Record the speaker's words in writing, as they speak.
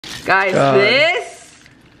Guys, God. this.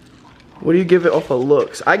 What do you give it off of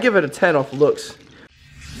looks? I give it a 10 off looks.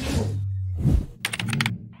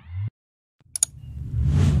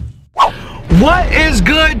 What is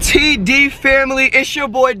good, TD family? It's your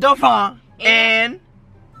boy Daphon, and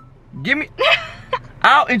give me.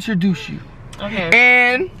 I'll introduce you. Okay.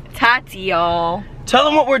 And Tati, y'all. tell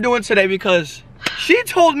them what we're doing today, because she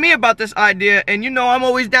told me about this idea, and you know I'm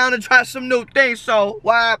always down to try some new things. So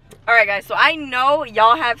why? All right, guys. So I know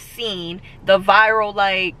y'all have seen the viral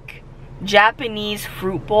like Japanese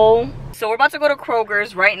fruit bowl. So we're about to go to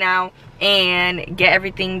Kroger's right now and get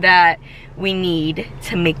everything that we need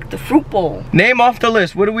to make the fruit bowl. Name off the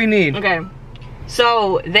list. What do we need? Okay.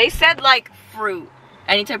 So they said like fruit,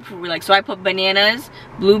 any type of fruit we like. So I put bananas,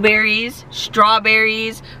 blueberries,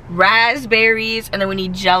 strawberries, raspberries, and then we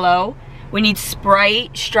need Jello. We need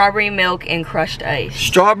Sprite, strawberry milk, and crushed ice.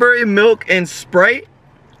 Strawberry milk and Sprite.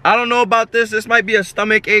 I don't know about this. This might be a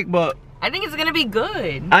stomach ache, but I think it's gonna be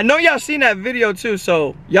good. I know y'all seen that video too,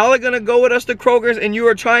 so y'all are gonna go with us to Kroger's and you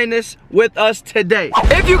are trying this with us today.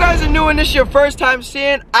 If you guys are new and this is your first time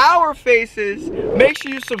seeing our faces, make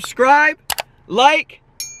sure you subscribe, like,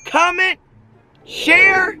 comment,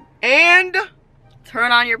 share, and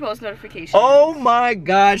Turn on your post notifications. oh my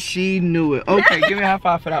God, she knew it. Okay, give me a high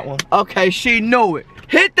five for that one. Okay, she knew it.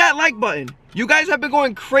 Hit that like button. You guys have been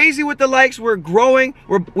going crazy with the likes. We're growing.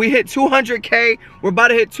 We hit 200K. We're about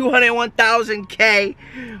to hit 201,000K.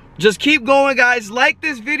 Just keep going, guys. Like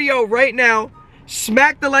this video right now.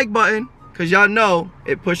 Smack the like button, because y'all know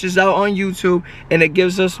it pushes out on YouTube and it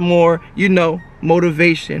gives us more, you know,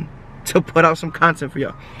 motivation to put out some content for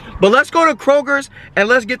y'all. But let's go to Kroger's and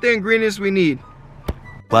let's get the ingredients we need.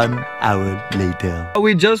 1 hour later.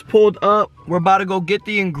 We just pulled up. We're about to go get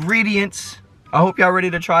the ingredients. I hope y'all ready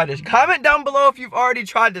to try this. Comment down below if you've already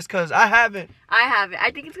tried this, because I haven't. I have it. I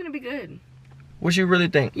think it's gonna be good. What you really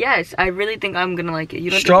think? Yes, I really think I'm gonna like it. You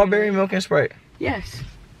don't Strawberry milk and Sprite. Yes.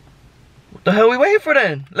 What the hell we waiting for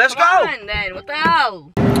then? Let's Come go. on, then. What the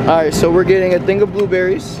hell? Alright, so we're getting a thing of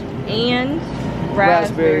blueberries. And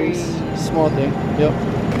raspberries. Small thing. Yep.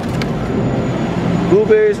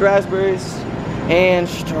 Blueberries, raspberries, and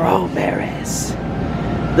strawberries.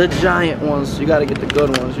 The giant ones. You gotta get the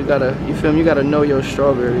good ones. You feel me? You gotta know your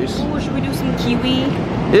strawberries. Ooh, should we do some kiwi?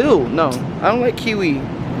 Ew, no. I don't like kiwi.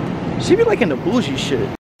 She be liking the bougie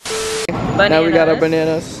shit. Bananas. Now we got our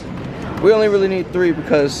bananas. We only really need 3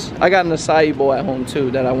 because I got an acai bowl at home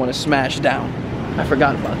too that I want to smash down. I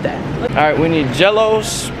forgot about that. All right, we need Jello,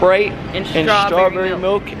 Sprite, and strawberry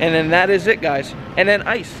milk. And then that is it, guys. And then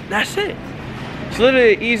ice. That's it. It's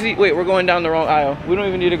literally easy. Wait, we're going down the wrong aisle. We don't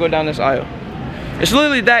even need to go down this aisle. It's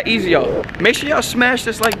literally that easy, y'all. Make sure y'all smash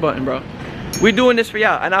this like button, bro. We're doing this for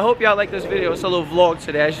y'all, and I hope y'all like this video. It's a little vlog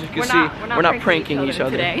today. As you can see, we're not pranking each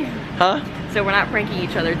other today. Huh? So we're not pranking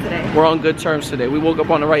each other today. We're on good terms today. We woke up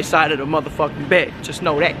on the right side of the motherfucking bed. Just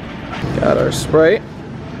know that. Got our Sprite.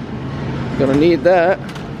 Gonna need that.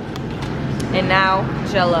 And now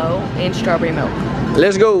Jello and strawberry milk.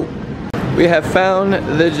 Let's go. We have found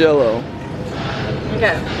the Jello.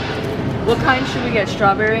 Okay. What kind should we get?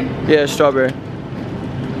 Strawberry? Yeah, strawberry.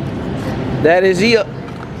 That is it.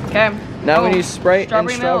 Okay. Now we need Sprite and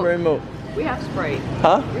strawberry milk. We have Sprite.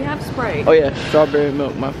 Huh? We have Sprite. Oh yeah, strawberry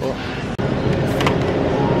milk, my fault.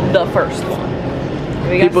 The first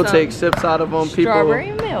one. People take sips out of them.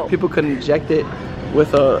 Strawberry milk. People could inject it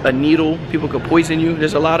with a needle. People could poison you.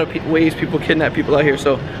 There's a lot of ways people kidnap people out here.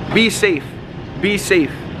 So be safe. Be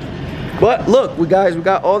safe. But look, we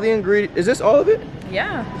got all the ingredients. Is this all of it?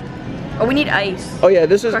 Yeah. Oh, we need ice. Oh yeah,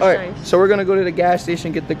 this is Crushed alright. ice. So we're gonna go to the gas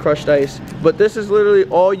station, get the crushed ice. But this is literally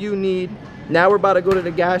all you need. Now we're about to go to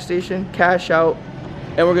the gas station, cash out,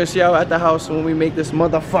 and we're gonna see y'all at the house when we make this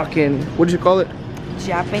motherfucking, what did you call it?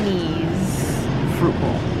 Japanese fruit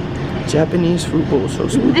bowl. Japanese fruit bowl, so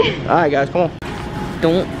sweet. Alright guys, come on.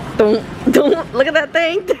 Don't look at that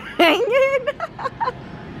thing. Dang it.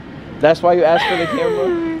 That's why you asked for the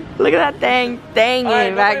camera? Look at that thing. Dang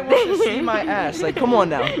it, back nobody wants to see my ass. Like, come on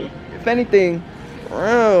now. If anything,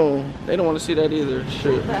 oh, they don't want to see that either.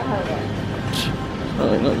 Shit.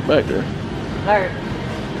 Oh, nothing's back there. Alright.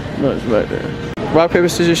 Nothing's back there. Rock, paper,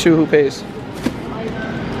 scissors, shoe. Who pays?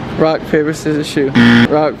 Rock, paper, scissors, shoe.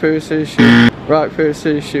 Rock, paper, scissors, shoe. Rock, paper,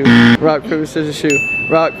 scissors, shoe. Rock, paper, scissors, shoe.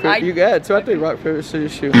 Rock, paper. You got it. 2 out 3. Rock, paper,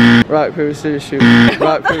 scissors, shoe. Rock, paper, scissors, shoe.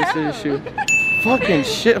 Rock, paper, scissors, shoe. Fucking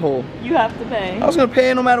shithole. You have to pay. I was gonna pay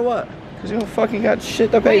it no matter what. Cause you don't fucking got shit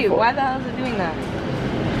to pay for. Wait, why the hell is it doing that?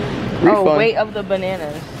 Refund. Oh, weight of the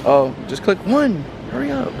bananas. Oh, just click 1. Hurry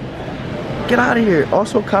up. Get out of here.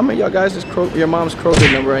 Also, comment your guys' your mom's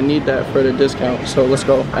Kroger number. I need that for the discount. So let's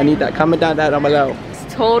go. I need that. Comment down that down below.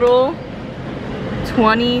 It's total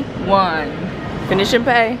 21. Finish and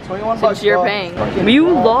pay. 21 since bucks, you're bro. paying. Fucking You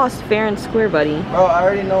bro. lost fair and square, buddy. Bro, I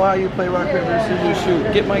already know how you play rock, paper, scissors,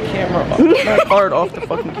 shoot. Get my camera off. Get my card off the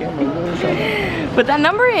fucking camera. Put that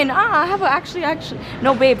number in. I have a, actually.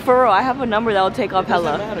 No, babe, for real. I have a number that will take off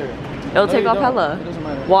hella. It doesn't matter. It'll take off don't. hella. It doesn't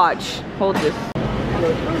matter. Watch. Hold this.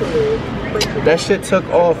 That shit took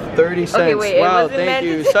off 30 cents. Okay, wait, it wow, wasn't thank meant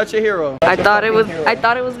you. to- Such a hero. I Such a thought it was. fucking hero. I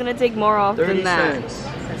thought it was gonna take more off 30 than that.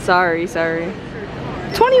 cents. Sorry.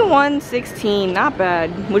 21.16. Not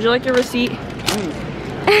bad. Would you like your receipt?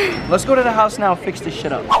 Let's go to the house now. Fix this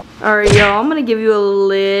shit up. All right, y'all. I'm gonna give you a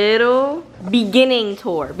little beginning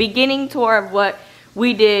tour of what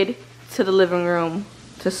we did to the living room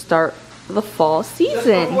to start the fall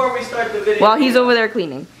season. Before we start the video. While he's over there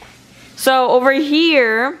cleaning. So over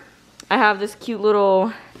here, I have this cute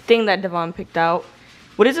little thing that Devon picked out.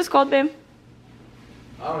 What is this called, babe?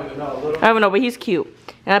 I don't even know. I don't know, but he's cute.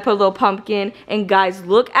 And I put a little pumpkin. And guys,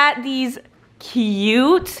 look at these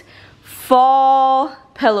cute fall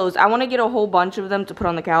pillows. I want to get a whole bunch of them to put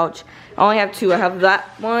on the couch. I only have two. I have that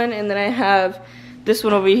one, and then I have this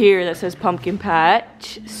one over here that says pumpkin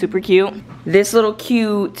patch. Super cute. This little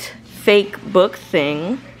cute fake book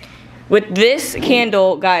thing. With this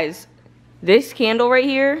candle, guys, this candle right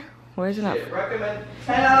here, where is it at? Recommend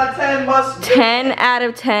 10 out of 10 must. 10 out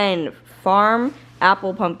of 10. Farm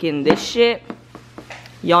apple pumpkin. This shit,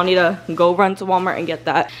 y'all need to go run to Walmart and get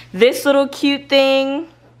that. This little cute thing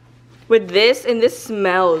with this, and this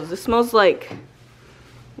smells like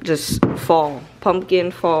just fall,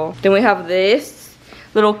 pumpkin fall. Then we have this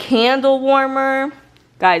little candle warmer.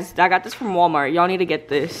 Guys, I got this from Walmart. Y'all need to get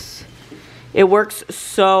this. It works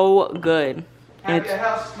so good. And Have your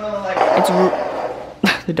house smelling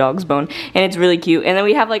like the dog's bone, and it's really cute. And then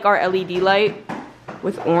we have like our LED light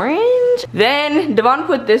with orange. Then Devon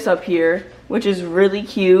put this up here, which is really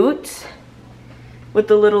cute with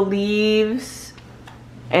the little leaves.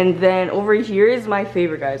 And then over here is my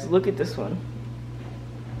favorite, guys. Look at this one.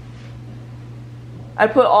 I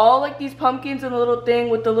put all like these pumpkins in a little thing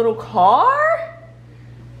with the little car.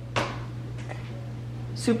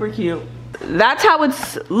 Super cute. That's how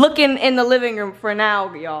it's looking in the living room for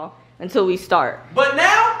now, y'all, until we start. But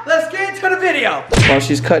now, let's get into the video. While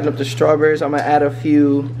she's cutting up the strawberries, I'm gonna add a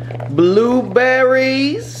few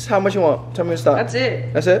blueberries. How much you want? Tell me to stop. That's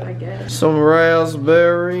it. That's it? I guess. Some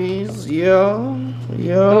raspberries. Yeah.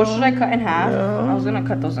 Those should I cut in half? Yeah. I was gonna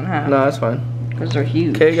cut those in half. No, that's fine. Because they're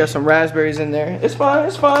huge. Okay, you got some raspberries in there. It's fine,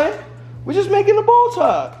 it's fine. We're just making the bowl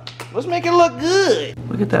top. Let's make it look good.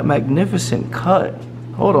 Look at that magnificent cut.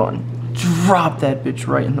 Hold on. Drop that bitch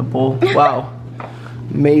right in the bowl. Wow.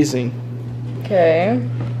 Amazing. Okay.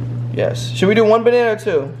 Yes. Should we do one banana or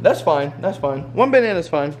two? That's fine. That's fine. One banana's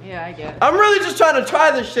fine. Yeah, I get it. I'm really just trying to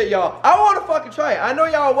try this shit, y'all. I want to fucking try it. I know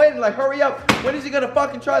y'all are waiting, like, hurry up. When is he gonna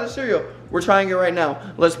fucking try the cereal? We're trying it right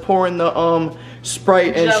now. Let's pour in the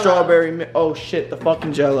Sprite and Jell-O. strawberry. Oh shit, the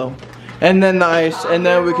fucking Jell-O. And then the ice, and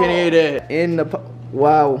then we can eat it in the.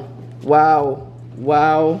 Wow, wow,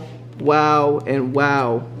 wow, wow, and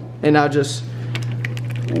wow. And I'll just.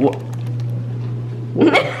 Whoa.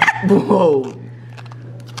 Whoa.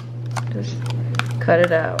 Just cut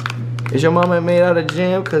it out. Is your mama made out of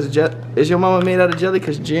jam? Is your mama made out of jelly?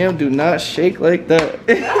 Cause jam do not shake like that.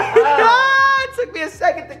 It took me a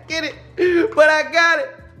second to get it, but I got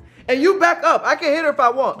it. And you back up. I can hit her if I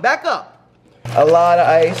want. Back up. A lot of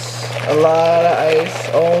ice. A lot of ice.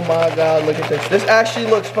 Oh my God, look at this. This actually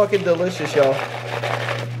looks fucking delicious, y'all.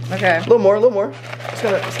 Okay. A little more, a little more. It's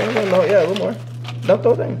gonna melt. Yeah, a little more. Don't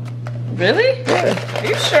throw a thing. Really? Yeah. Are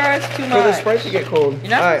you sure it's too For much? the Sprite to get cold. You're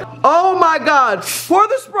not- All right. Oh my God. For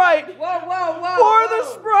the Sprite. Whoa, whoa, whoa. Pour the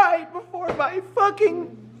Sprite before my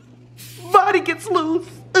fucking body gets loose.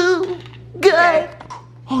 Ooh, good. Okay.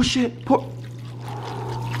 Oh shit, pour.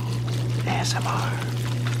 ASMR.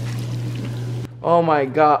 Oh my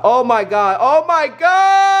God, oh my God, oh my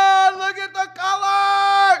God, look at the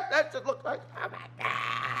color. That should look like, oh my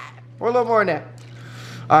God. Pour a little more in there.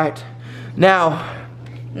 All right, now.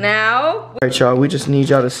 Now. All right, y'all, we just need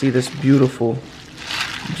y'all to see this beautiful.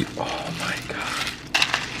 Oh my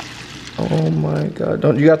God. Oh my God.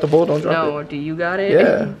 Don't you got the bowl? Don't drop it. No, do you got it?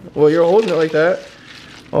 Yeah. Well, you're holding it like that.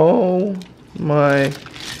 Oh my.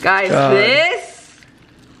 Guys, God. this.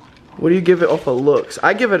 What do you give it off of looks?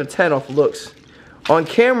 I give it a 10 off looks. On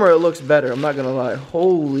camera, it looks better. I'm not gonna lie.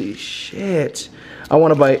 Holy shit. I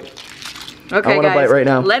want to bite. Okay, I want to guys, bite right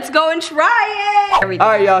now. let's go and try it. Everything. All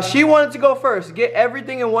right, y'all. She wanted to go first. Get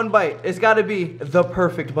everything in one bite. It's got to be the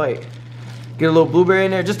perfect bite. Get a little blueberry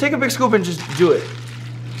in there. Just take a big scoop and just do it.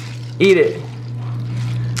 Eat it.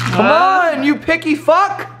 Come on, you picky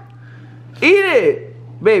fuck. Eat it.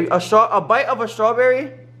 Babe, a bite of a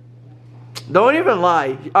strawberry? Don't even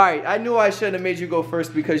lie. Alright, I knew I shouldn't have made you go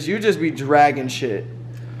first because you just be dragging shit.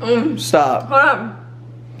 Stop. Hold on.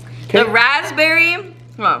 The raspberry.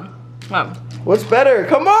 Hold on. What's better?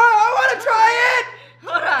 Come on, I want to try it.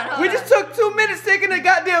 Hold on. We just took 2 minutes taking the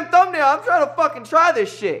goddamn thumbnail. I'm trying to fucking try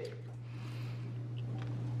this shit.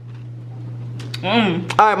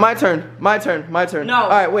 Alright, my turn. No.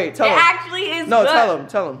 Alright, wait, tell him. It actually is No, good.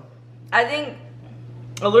 tell him. I think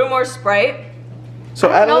a little more Sprite. So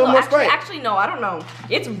add a little more Sprite. Actually, no, I don't know.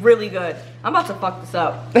 It's really good. I'm about to fuck this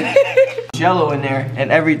up. Jello in there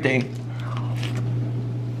and everything.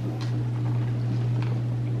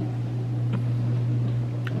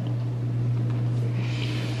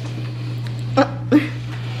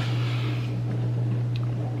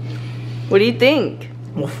 What do you think?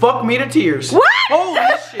 Well, fuck me to tears. What? Holy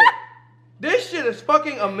shit. This shit is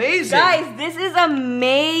fucking amazing. Guys, this is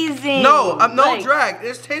amazing. No, I'm no Like, drag.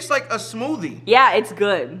 This tastes like a smoothie. Yeah, it's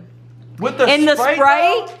good. With the In the Sprite,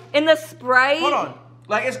 Sprite, though? in the Sprite. Hold on.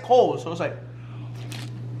 Like it's cold, so it's like.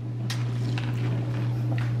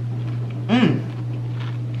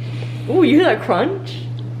 Ooh, you hear that crunch?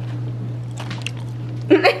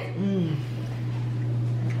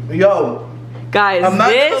 Yo. Guys, I'm not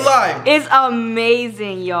this gonna lie. is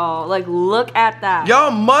amazing, y'all. Like, look at that. Y'all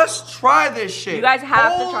must try this shit. You guys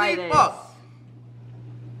have to Holy try this. Fuck.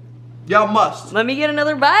 Y'all must. Let me get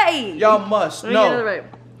another bite. Y'all must. Let me get another No.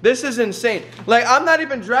 bite. This is insane. Like, I'm not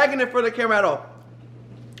even dragging it for the camera at all.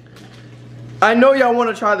 I know y'all want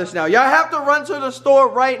to try this now. Y'all have to run to the store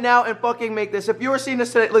right now and fucking make this. If you were seeing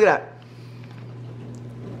this today, look at that.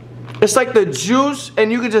 It's like the juice and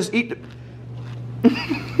you can just eat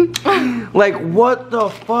like, what the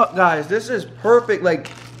fuck, guys? This is perfect. Like,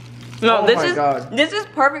 No, oh my God. This is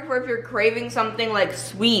perfect for if you're craving something like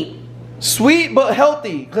sweet. Sweet but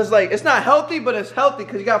healthy, cause like it's not healthy, but it's healthy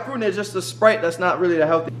because you got fruit and it's just a Sprite that's not really that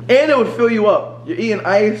healthy. And it would fill you up. You're eating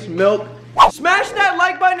ice, milk. Smash that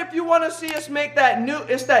like button if you want to see us make that new.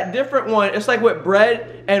 It's that different one. It's like with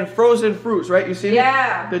bread and frozen fruits, right? You see?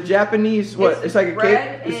 Yeah. The Japanese what? It's like a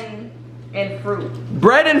bread cake. and fruit.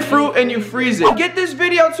 Bread and fruit, and you freeze it. Get this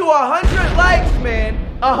video to 100 likes, man.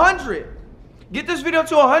 100. Get this video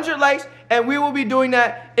to 100 likes, and we will be doing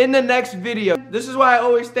that in the next video. This is why I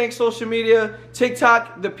always thank social media,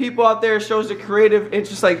 TikTok, the people out there. It shows the creative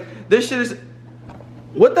interest. Like, this shit is...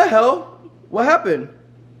 What the hell? What happened?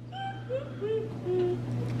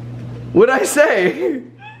 What'd I say?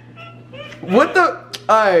 What the...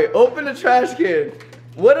 Alright, open the trash can.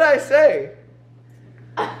 What did I say?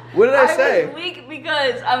 What did I say? I was weak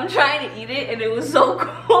because I'm trying to eat it and it was so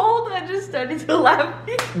cold. I just started to laugh.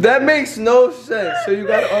 That makes no sense. So you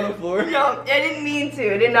got it on the floor? No, I didn't mean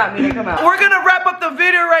to. I did not mean to come out. We're gonna wrap up the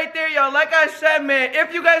video right there, y'all. Like I said, man,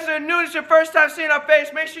 if you guys are new, it's your first time seeing our face,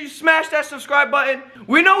 make sure you smash that subscribe button.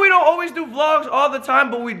 We know we don't always do vlogs all the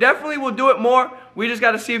time, but we definitely will do it more. We just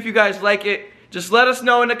gotta see if you guys like it. Just let us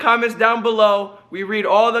know in the comments down below. We read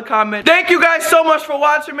all the comments. Thank you guys so much for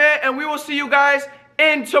watching, man, and we will see you guys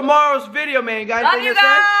in tomorrow's video, man. Guys, love you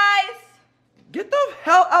guys. Get the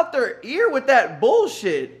hell out their ear with that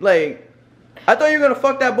bullshit. Like, I thought you were gonna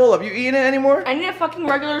fuck that bowl up. You eating it anymore? I need a fucking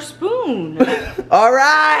regular spoon. All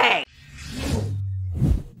right.